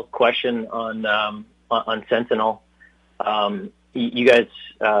final question on Sentinel. You guys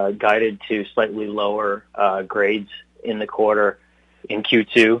guided to slightly lower grades in the quarter in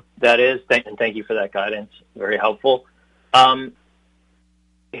Q2, that is. And thank you for that guidance. Very helpful.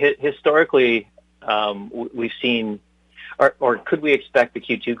 Historically, we've seen, or could we expect the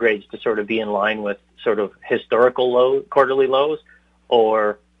Q2 grades to sort of be in line with sort of historical quarterly lows,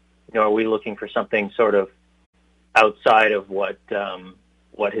 or are we looking for something sort of outside of what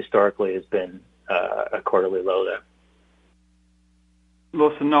historically has been a quarterly low there?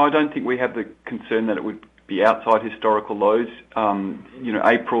 Lawson, no, I don't think we have the concern that it would be outside historical lows.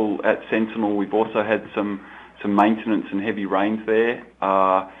 April at Sentinel, we've also had some maintenance and heavy rains there,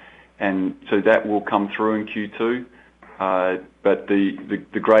 and so that will come through in Q2. But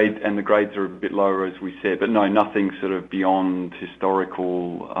the grades are a bit lower, as we said, but no, nothing sort of beyond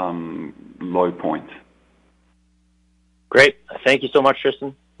historical low points. Great. Thank you so much,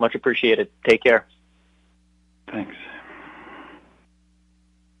 Tristan. Much appreciated. Take care. Thanks.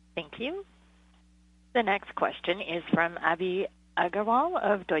 Thank you. The next question is from Abhi Agarwal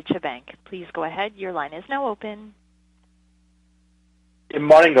of Deutsche Bank. Please go ahead. Your line is now open. Good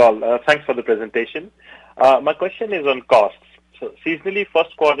morning, all. Thanks for the presentation. My question is on costs. So seasonally,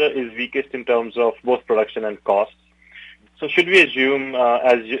 first quarter is weakest in terms of both production and costs. So should we assume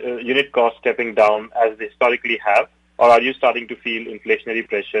as unit costs stepping down as they historically have, or are you starting to feel inflationary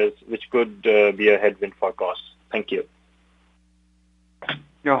pressures which could be a headwind for costs? Thank you.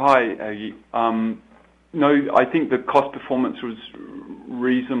 Yeah, hi, Aggie. No, I think the cost performance was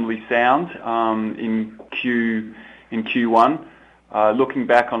reasonably sound in Q1. Looking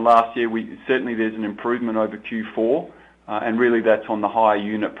back on last year, certainly there's an improvement over Q4, and really that's on the higher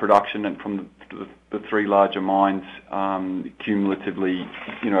unit production and from the three larger mines cumulatively,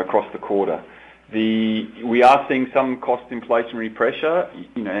 across the quarter. We are seeing some cost inflationary pressure,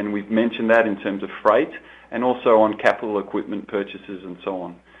 and we've mentioned that in terms of freight and also on capital equipment purchases and so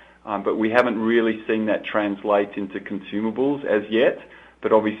on. But we haven't really seen that translate into consumables as yet.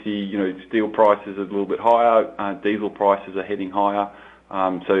 But obviously, steel prices are a little bit higher, diesel prices are heading higher.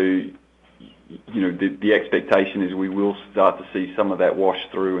 So, the expectation is we will start to see some of that wash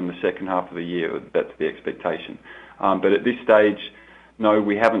through in the second half of the year. That's the expectation. But at this stage, no,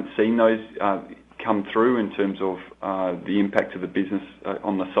 we haven't seen those come through in terms of the impact of the business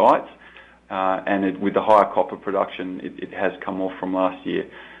on the sites. And with the higher copper production, it has come off from last year.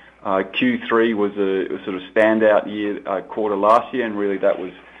 Q3 was a sort of standout quarter last year, and really that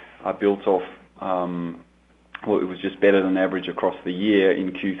was built off, it was just better than average across the year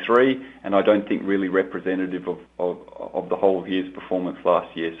in Q3, and I don't think really representative of the whole year's performance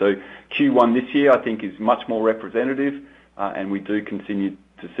last year. So Q1 this year, I think, is much more representative, and we do continue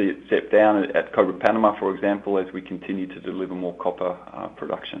to see it step down at Cobre Panama, for example, as we continue to deliver more copper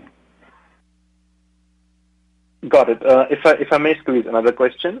production. Got it. If I may squeeze another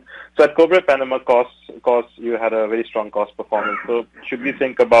question. So at Cobre Panama costs, you had a very strong cost performance. So should we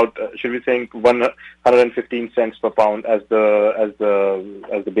think 115 cents per pound as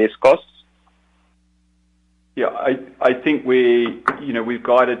the base costs? Yeah, I think we've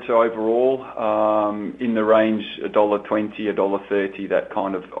guided to overall in the range $1.20, $1.30, that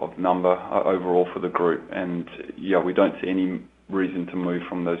kind of number overall for the group. And yeah, we don't see any reason to move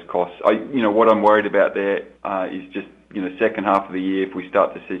from those costs. What I'm worried about there is just second half of the year, if we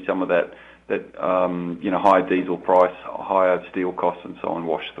start to see some of that higher diesel price, higher steel costs and so on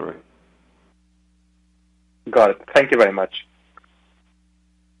wash through. Got it. Thank you very much.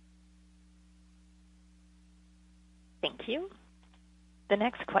 Thank you. The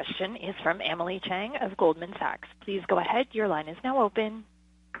next question is from Emily Chang of Goldman Sachs. Please go ahead. Your line is now open.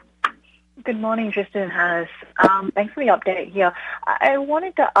 Good morning, Tristan and Hannes. Thanks for the update here. I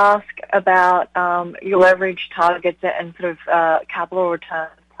wanted to ask about your leverage targets and sort of capital return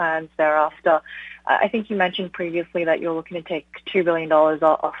plans thereafter. I think you mentioned previously that you're looking to take $2 billion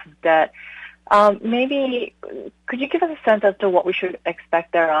off of debt. Maybe could you give us a sense as to what we should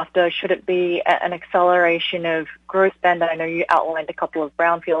expect thereafter? Should it be an acceleration of growth spend? I know you outlined a couple of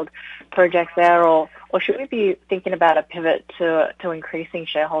brownfield projects there, or should we be thinking about a pivot to increasing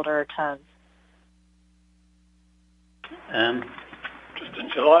shareholder returns? Tristan,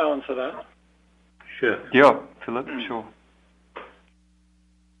 shall I answer that? Sure. Yeah, Philip, sure.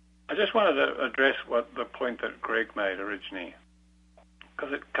 I just wanted to address the point that Greg made originally,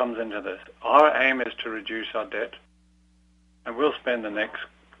 because it comes into this. Our aim is to reduce our debt, and we'll spend the next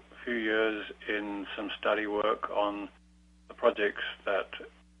few years in some study work on the projects that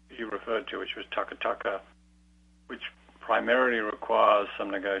you referred to, which was Taca Taca, which primarily requires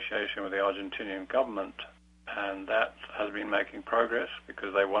some negotiation with the Argentinian government, and that has been making progress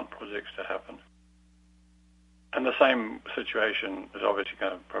because they want projects to happen. And the same situation is obviously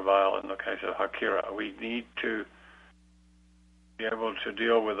going to prevail in the case of Haquira. We need to be able to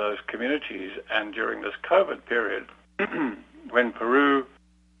deal with those communities, and during this COVID period, when Peru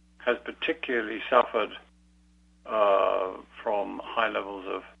has particularly suffered from high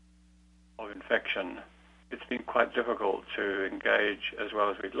levels of infection, it's been quite difficult to engage as well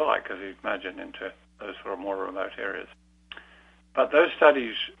as we'd like, as you'd imagine, into those sort of more remote areas. But those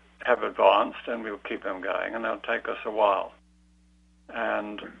studies have advanced, and we'll keep them going, and they'll take us a while.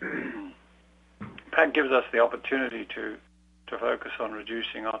 And that gives us the opportunity to focus on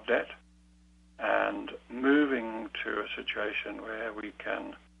reducing our debt and moving to a situation where we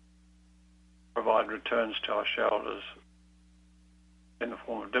can provide returns to our shareholders in the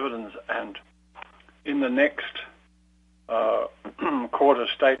form of dividends. And in the next quarter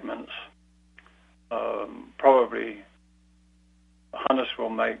statements, probably Hannes will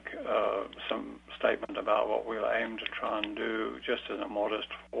make some statement about what we'll aim to try and do just in a modest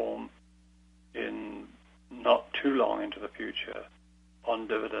form in not too long into the future on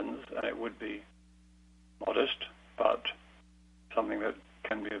dividends, and it would be modest, but something that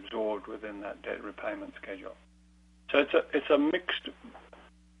can be absorbed within that debt repayment schedule. So it's a mixed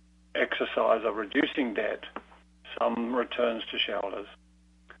exercise of reducing debt, some returns to shareholders,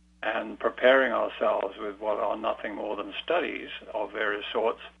 and preparing ourselves with what are nothing more than studies of various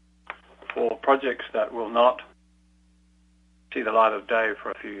sorts for projects that will not see the light of day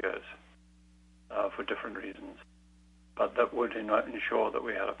for a few years for different reasons, but that would ensure that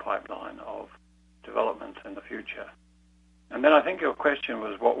we had a pipeline of development in the future. And then I think your question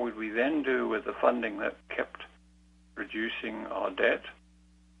was, what would we then do with the funding that kept reducing our debt?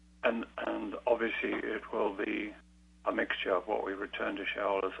 And obviously it will be a mixture of what we return to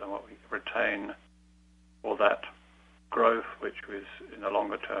shareholders and what we retain for that growth, which is in the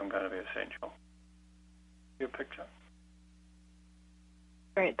longer term going to be essential. Your picture.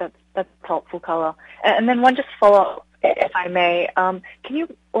 Great, that's helpful color. And then one just follow up, if I may. Can you?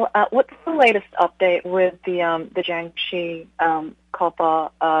 What's the latest update with the Jiangxi copper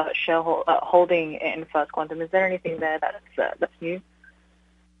holding in First Quantum? Is there anything there that's new?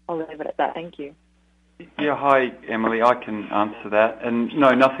 I'll leave it at that. Thank you. Yeah, hi, Emily. I can answer that. And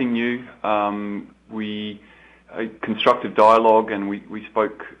no, nothing new. We constructive dialogue, and we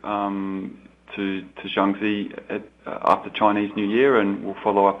spoke to Jiangxi after Chinese New Year, and we'll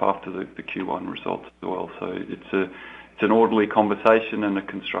follow up after the Q1 results as well. So it's an orderly conversation and a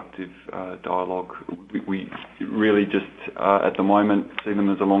constructive dialogue. We really just at the moment see them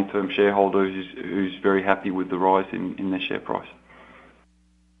as a long-term shareholder who's very happy with the rise in their share price.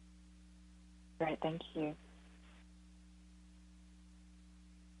 Great, thank you.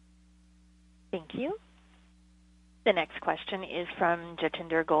 Thank you. The next question is from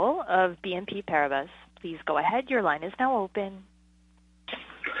Jatinder Goel of BNP Paribas. Please go ahead. Your line is now open.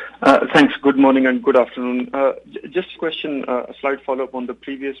 Thanks. Good morning and good afternoon. Just a question, a slight follow-up on the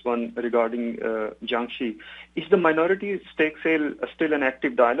previous one regarding Jiangxi. Is the minority stake sale still an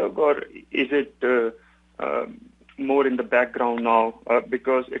active dialogue, or is it more in the background now?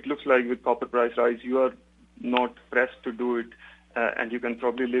 Because it looks like with copper price rise, you are not pressed to do it, and you can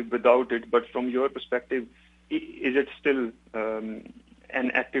probably live without it. But from your perspective, is it still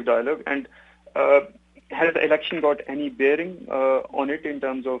an active dialogue? And has the election got any bearing on it in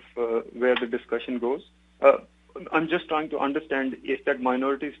terms of where the discussion goes? I'm just trying to understand if that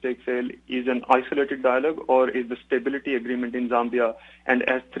minority stake sale is an isolated dialogue, or is the stability agreement in Zambia and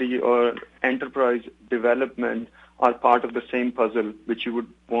S3 or enterprise development are part of the same puzzle which you would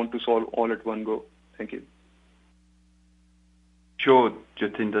want to solve all at one go? Thank you. Sure,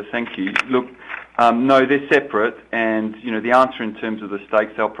 Jatinder, thank you. Look, no, they're separate, and the answer in terms of the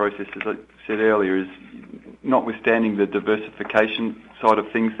stake sale process, as I said earlier, is notwithstanding the diversification side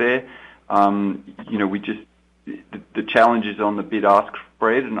of things there. We just the challenge is on the bid-ask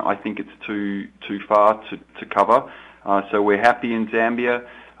spread, and I think it's too far to cover. So we're happy in Zambia.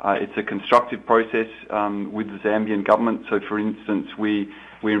 It's a constructive process with the Zambian government. So, for instance, we're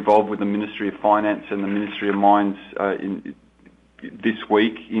involved with the Ministry of Finance and the Ministry of Mines this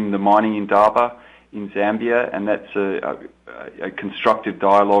week in the mining Indaba in Zambia, and that's a constructive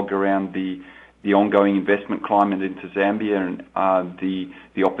dialogue around the ongoing investment climate into Zambia and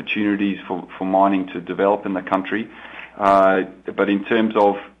the opportunities for mining to develop in the country. But in terms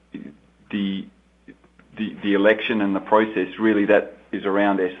of the election and the process, really that is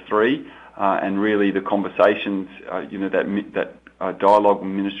around S3, and really the conversations, that dialogue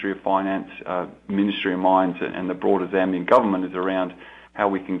with Ministry of Finance, Ministry of Mines, and the broader Zambian government is around how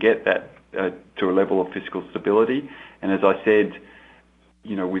we can get that to a level of fiscal stability. And as I said,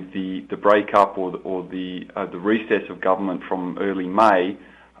 with the breakup or the recess of government from early May,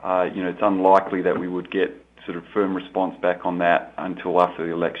 it's unlikely that we would get sort of firm response back on that until after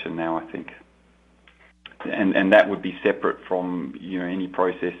the election now, I think. And that would be separate from any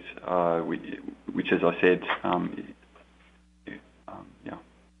process, which as I said, yeah.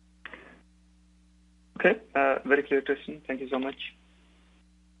 Okay, very clear, Tristan. Thank you so much.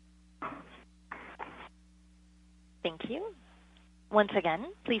 Thank you. Once again,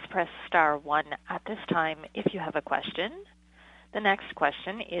 please press star 1 at this time if you have a question. The next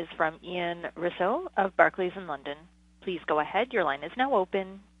question is from Ian Rousseau of Barclays in London. Please go ahead. Your line is now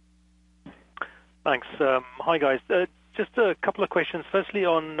open. Thanks. Hi, guys. Just a couple of questions. Firstly,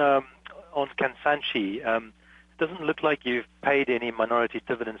 on Kansanshi, it doesn't look like you've paid any minority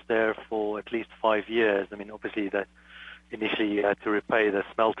dividends there for at least 5 years. I mean, obviously, that initially you had to repay the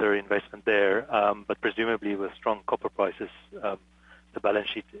smelter investment there, but presumably with strong copper prices, the balance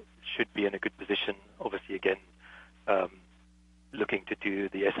sheet should be in a good position. Obviously, again, looking to do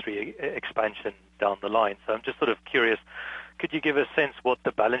the S3 expansion down the line. So I'm just sort of curious, could you give a sense what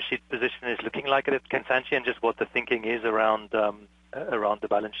the balance sheet position is looking like at Kansanshi and just what the thinking is around the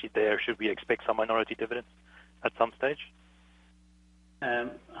balance sheet there? Should we expect some minority dividends at some stage?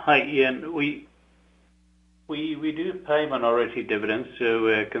 Hi, Ian. We do pay minority dividends, so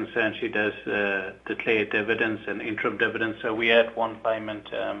Kansanshi does declare dividends and interim dividends. So we had one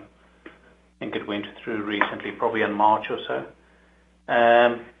payment, I think it went through recently, probably in March or so.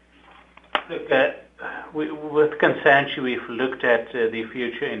 With Kansanshi, we've looked at the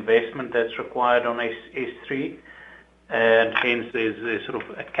future investment that's required on S3, and hence there's sort of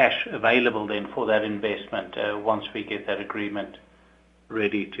a cash available then for that investment once we get that agreement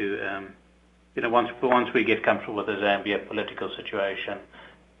ready to, once we get comfortable with the Zambia political situation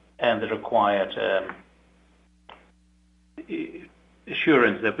and the required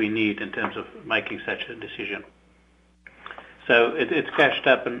assurance that we need in terms of making such a decision. So it's cashed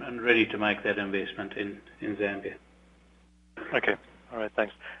up and ready to make that investment in Zambia. Okay. All right.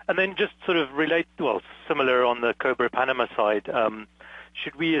 Thanks. And then just sort of similar on the Cobre Panama side,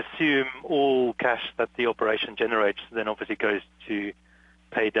 should we assume all cash that the operation generates then obviously goes to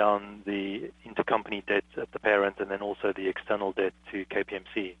pay down the intercompany debt at the parent and then also the external debt to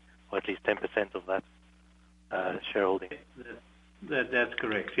KPMC, or at least 10% of that shareholding? That's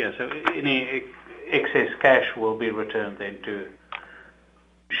correct, yeah. So any excess cash will be returned then to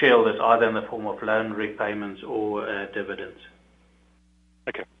shareholders either in the form of loan repayments or dividends.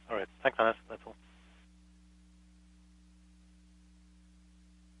 Okay, all right. Thanks, Hannes. That's all.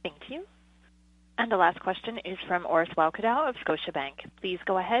 Thank you. And the last question is from Orest Wowkodaw of Scotiabank. Please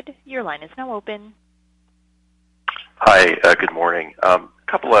go ahead. Your line is now open. Hi, good morning. A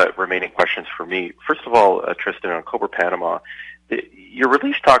couple of remaining questions for me. First of all, Tristan, on Cobre Panama, your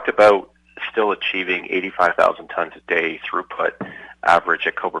release talked about still achieving 85,000 tons a day throughput average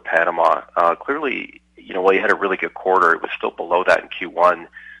at Cobre Panama. Clearly, while you had a really good quarter, it was still below that in Q1.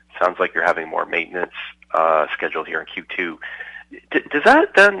 Sounds like you're having more maintenance scheduled here in Q2. Does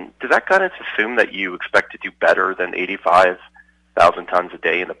that guidance assume that you expect to do better than 85,000 tons a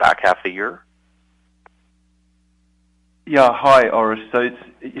day in the back half of the year? Yeah, hi, Orest. So it's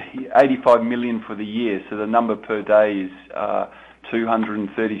 85 million for the year. So the number per day is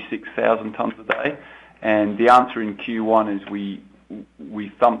 236,000 tons a day. And the answer in Q1 is we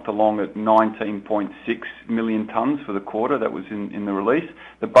thumped along at 19.6 million tons for the quarter. That was in the release.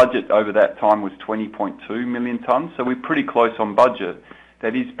 The budget over that time was 20.2 million tons. So we're pretty close on budget.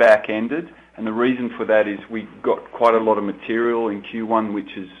 That is back-ended. And the reason for that is we got quite a lot of material in Q1,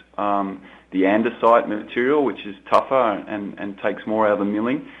 which is the andesite material, which is tougher and takes more out of the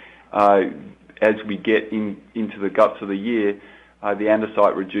milling. As we get into the guts of the year, the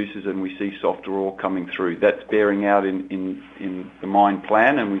andesite reduces and we see softer ore coming through. That's bearing out in the mine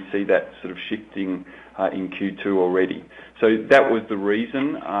plan, and we see that sort of shifting in Q2 already. So that was the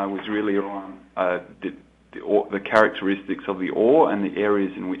reason, was really around the characteristics of the ore and the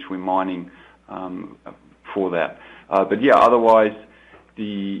areas in which we're mining for that. But yeah, otherwise,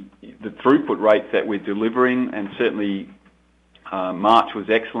 the throughput rates that we're delivering, and certainly March was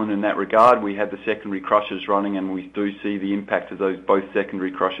excellent in that regard. We had the secondary crushers running, and we do see the impact of those both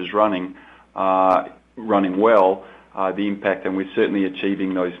secondary crushers running well. The impact, and we're certainly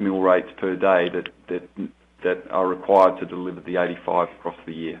achieving those mill rates per day that are required to deliver the 85 across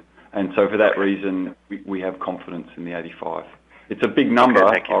the year. And so for that reason, we have confidence in the 85. It's a big number,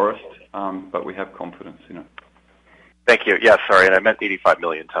 okay, Orest, but we have confidence in it. Thank you. Yeah, sorry, and I meant 85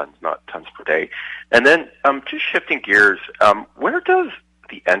 million tons, not tons per day. And then just shifting gears, where does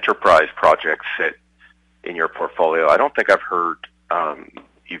the enterprise project sit in your portfolio? I don't think I've heard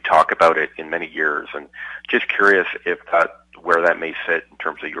you talk about it in many years, and just curious where that may sit in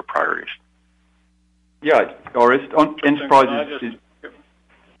terms of your priorities. Yeah, Orest, on enterprises.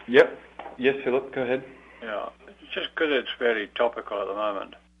 Yep. Yes, Philip, go ahead. Yeah, just because it's very topical at the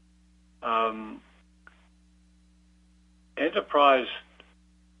moment. Enterprise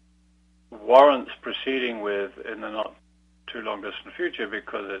warrants proceeding with in the not too long distant future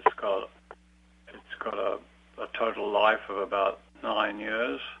because it's got a total life of about 9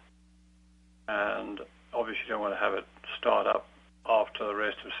 years, and obviously you don't want to have it start up after the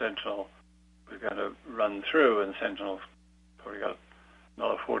rest of Sentinel was going to run through, and Sentinel's probably got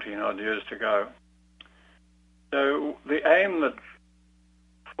another 14 odd years to go. So the aim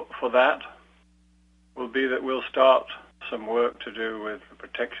for that will be that we'll start some work to do with the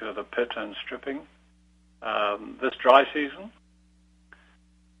protection of the pit and stripping this dry season.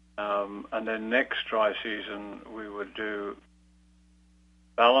 And then next dry season we would do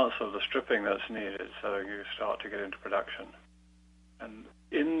balance of the stripping that's needed so you start to get into production. And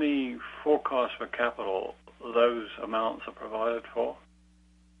in the forecast for capital, those amounts are provided for.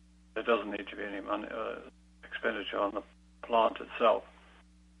 There doesn't need to be any money expenditure on the plant itself.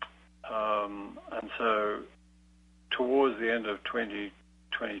 And so towards the end of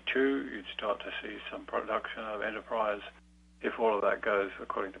 2022, you'd start to see some production of Enterprise if all of that goes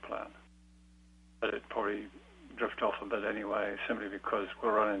according to plan. But it'd probably drift off a bit anyway, simply because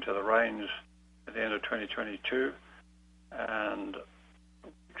we'll run into the rains at the end of 2022, and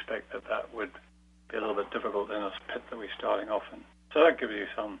expect that would be a little bit difficult in this pit that we're starting off in. So that gives you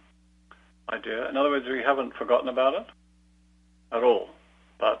some idea. In other words, we haven't forgotten about it at all,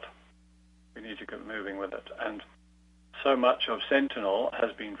 but we need to get moving with it. And so much of Sentinel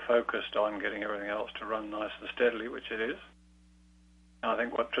has been focused on getting everything else to run nice and steadily, which it is. And I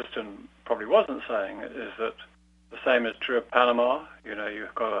think what Tristan probably wasn't saying is that the same is true of Panama. You know,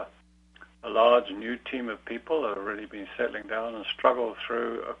 you've got a large new team of people that have really been settling down and struggled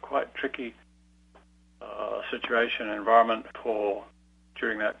through a quite tricky situation and environment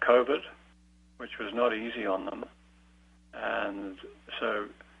during that COVID, which was not easy on them. And so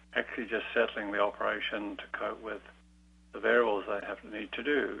actually just settling the operation to cope with the variables they need to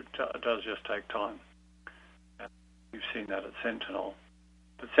do does just take time. And you've seen that at Sentinel.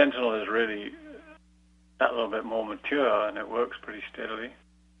 But Sentinel is really that little bit more mature, and it works pretty steadily,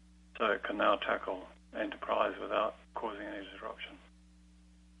 so it can now tackle Enterprise without causing any disruption.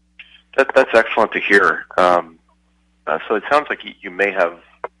 That's excellent to hear. So it sounds like you may have,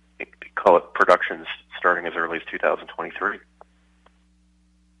 call it, productions starting as early as 2023.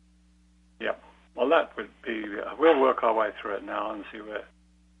 Yeah. Well, that would be, we'll work our way through it now and see where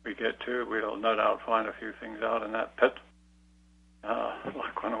we get to. We'll no doubt find a few things out in that pit,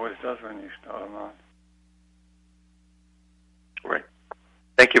 like one always does when you start a mine. Right.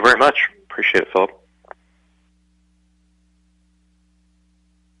 Thank you very much. Appreciate it, Philip.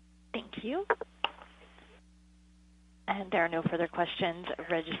 Thank you. And there are no further questions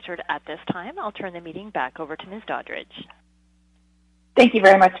registered at this time. I'll turn the meeting back over to Ms. Doddridge. Thank you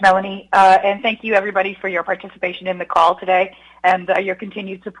very much, Melanie. And thank you, everybody, for your participation in the call today and your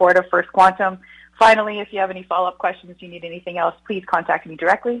continued support of First Quantum. Finally, if you have any follow-up questions, you need anything else, please contact me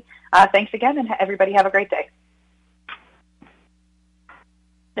directly. Thanks again, and everybody have a great day.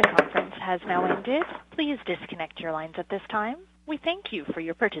 The conference has now ended. Please disconnect your lines at this time. We thank you for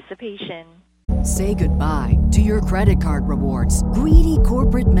your participation. Say goodbye to your credit card rewards. Greedy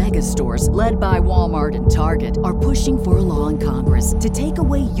corporate mega stores, led by Walmart and Target, are pushing for a law in Congress to take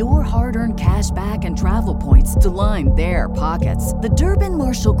away your hard-earned cash back and travel points to line their pockets. The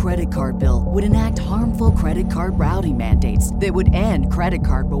Durbin-Marshall credit card bill would enact harmful credit card routing mandates that would end credit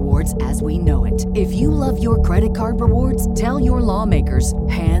card rewards as we know it. If you love your credit card rewards, tell your lawmakers,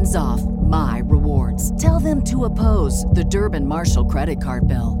 hands off my rewards. Tell them to oppose the Durbin-Marshall credit card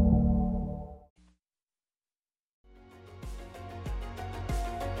bill.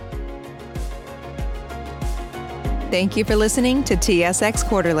 Thank you for listening to TSX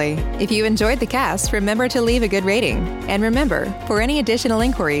Quarterly. If you enjoyed the cast, remember to leave a good rating. And remember, for any additional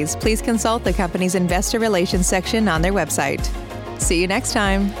inquiries, please consult the company's investor relations section on their website. See you next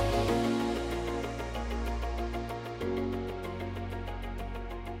time.